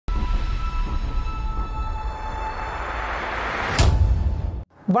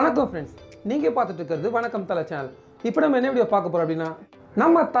வணக்கம் ஃப்ரெண்ட்ஸ், நீங்கள் பார்த்துட்டு இருக்கிறது வணக்கம் தலை சேனல். இப்போ நம்ம என்ன வீடியோ பார்க்க போகிறோம் அப்படின்னா,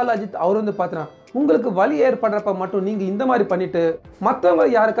 நம்ம தல அஜித் அவர் வந்து பார்த்தீங்கன்னா உங்களுக்கு வலி ஏற்படுறப்ப மட்டும் நீங்கள் இந்த மாதிரி பண்ணிட்டு மற்றவங்க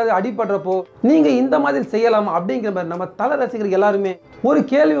யாருக்காவது அடிபடுறப்போ நீங்கள் இந்த மாதிரி செய்யலாம் அப்படிங்கிற மாதிரி நம்ம தல ரசிகர்கள் எல்லாருமே ஒரு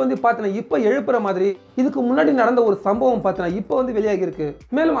கேள்வி வந்து பார்த்தீங்கன்னா இப்போ எழுப்புற மாதிரி இதுக்கு முன்னாடி நடந்த ஒரு சம்பவம் பார்த்தீங்கன்னா இப்போ வந்து வெளியாகி இருக்கு.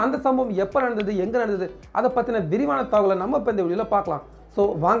 மேலும் அந்த சம்பவம் எப்போ நடந்தது, எங்கே நடந்தது, அதை பற்றின விரிவான தகவலை நம்ம இப்போ இந்த வீடியோவில் பார்க்கலாம். ஸோ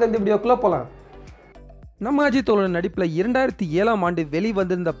வாங்க இந்த வீடியோக்குள்ளே போகலாம். நம்ம அஜித்தோட நடிப்பில் 2007ஆம் ஆண்டு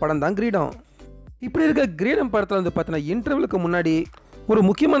வெளிவந்திருந்த படம் தான் கிரீடம். இப்படி இருக்க கிரீடம் படத்தில் வந்து பார்த்தீங்கன்னா இன்டர்வலுக்கு முன்னாடி ஒரு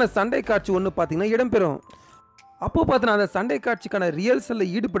முக்கியமான சண்டை காட்சி ஒன்று பார்த்தீங்கன்னா இடம்பெறும். அப்போது பார்த்தீங்கன்னா அந்த சண்டை காட்சிக்கான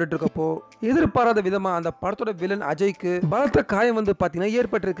ரிஹர்சலில் ஈடுபட்டு இருக்கப்போ எதிர்பாராத விதமாக அந்த படத்தோட வில்லன் அஜய்க்கு பலத்த காயம் வந்து பார்த்தீங்கன்னா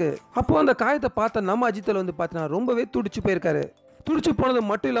ஏற்பட்டிருக்கு. அப்போது அந்த காயத்தை பார்த்த நம்ம அஜித்தில் வந்து பார்த்தீங்கன்னா ரொம்பவே துடிச்சு போயிருக்காரு. துடிச்சு போனது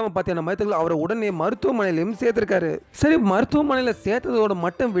மட்டும் இல்லாமல் பார்த்தீங்கன்னா மைத்தர்கள் அவரை உடனே மருத்துவமனையிலையும் சேர்த்திருக்காரு. சரி, மருத்துவமனையில் சேர்த்ததோட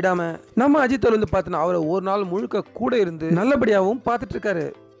மட்டும் விடாம நம்ம அஜித்தர் வந்து பார்த்தீங்கன்னா அவரை ஒரு நாள் முழுக்க கூட இருந்து நல்லபடியாகவும் பார்த்துட்டு இருக்காரு.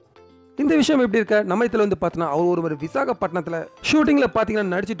 இந்த விஷயம் எப்படி இருக்க, நம்ம இதில் வந்து பார்த்தீங்கன்னா அவர் ஒரு விசாகப்பட்டினத்தில் ஷூட்டிங்கில்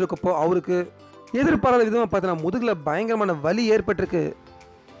பார்த்தீங்கன்னா நடிச்சிட்டு இருக்கப்போ அவருக்கு எதிர்பாராத விதமாக பார்த்தீங்கன்னா முதுகில் பயங்கரமான வலி ஏற்பட்டிருக்கு.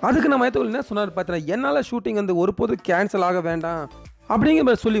 அதுக்கு நம்ம என்ன சொன்னார் பார்த்தீங்கன்னா, என்னால் ஷூட்டிங் வந்து ஒருபோதும் கேன்சல் ஆக வேண்டாம் அப்படிங்கிற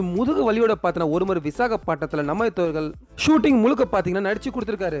மாதிரி சொல்லி முதுகு வலியோட பார்த்தீங்கன்னா ஒரு முறை விசாகப்பட்டினத்தில் நம்ம தோழர்கள் ஷூட்டிங் முழுக்க பார்த்தீங்கன்னா நடிச்சு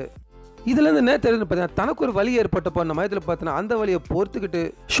கொடுத்துருக்காரு. இதுலேருந்து என்ன தெரியுது பார்த்தீங்கன்னா, தனக்கு ஒரு வலி ஏற்பட்டப்போ நம்ம இதில் பார்த்தீங்கன்னா அந்த வலியை பொறுத்துக்கிட்டு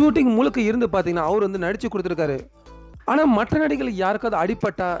ஷூட்டிங் முழுக்க இருந்து பார்த்தீங்கன்னா அவர் வந்து நடிச்சு கொடுத்துருக்காரு. ஆனால் மற்ற நடிகள் யாருக்காவது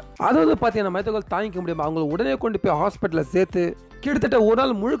அடிப்பட்டா அதாவது பார்த்தீங்கன்னா மைத்தர்கள் தாங்கிக்க முடியாமல் அவங்களை உடனே கொண்டு போய் ஹாஸ்பிட்டலில் சேர்த்து கிட்டத்தட்ட ஒரு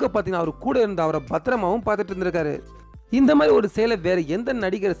நாள் முழுக்க பார்த்தீங்கன்னா அவர் கூட இருந்து அவரை பத்திரமாவும் பார்த்துட்டு இருந்திருக்காரு. இந்த மாதிரி ஒரு செயலை வேற எந்த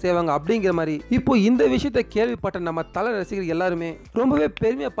நடிகர் செய்வாங்க அப்படிங்கிற மாதிரி இப்போ இந்த விஷயத்தை கேள்விப்பட்ட நம்ம தல ரசிகர்கள் எல்லாருமே ரொம்பவே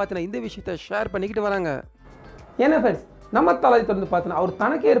பெருமையாக பார்த்தீங்கன்னா இந்த விஷயத்தை ஷேர் பண்ணிக்கிட்டு வராங்க. ஏன்னா ஃப்ரெண்ட்ஸ், நம்ம தலை தொடர்ந்து பார்த்தீங்கன்னா அவர்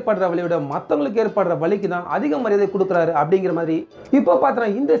தனக்கு ஏற்படுற வலியை விட மற்றவங்களுக்கு ஏற்படுற வலிக்கு தான் அதிக மரியாதை கொடுக்குறாரு அப்படிங்கிற மாதிரி இப்போ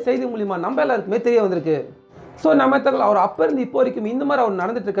பார்த்தீங்கன்னா இந்த செய்தி மூலிமா நம்ம எல்லாருக்குமே தெரிய வந்திருக்கு. ஸோ நம்ம அவர் அப்போ இருந்து இப்போ வரைக்கும் இந்த மாதிரி அவர்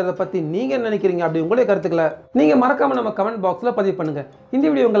நடந்துட்டு இருக்கிறத பற்றி நீங்கள் என்ன நினைக்கிறீங்க அப்படி உங்களுடைய கருத்துக்களை நீங்கள் மறக்காமல் நம்ம கமெண்ட் பாக்ஸில் பதிவு பண்ணுங்கள். இந்த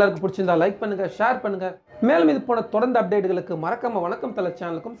வீடியோ உங்களுக்கு பிடிச்சிருந்தா லைக் பண்ணுங்கள், ஷேர் பண்ணுங்கள். மேலும் இது போன தொடர்ந்து அப்டேட்டுகளுக்கு மறக்காமல் வணக்கம் தலை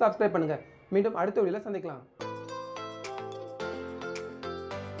சேனலுக்கும் சப்ஸ்கிரைப் பண்ணுங்கள். மீண்டும் அடுத்த வீடியோவில் சந்திக்கலாம்.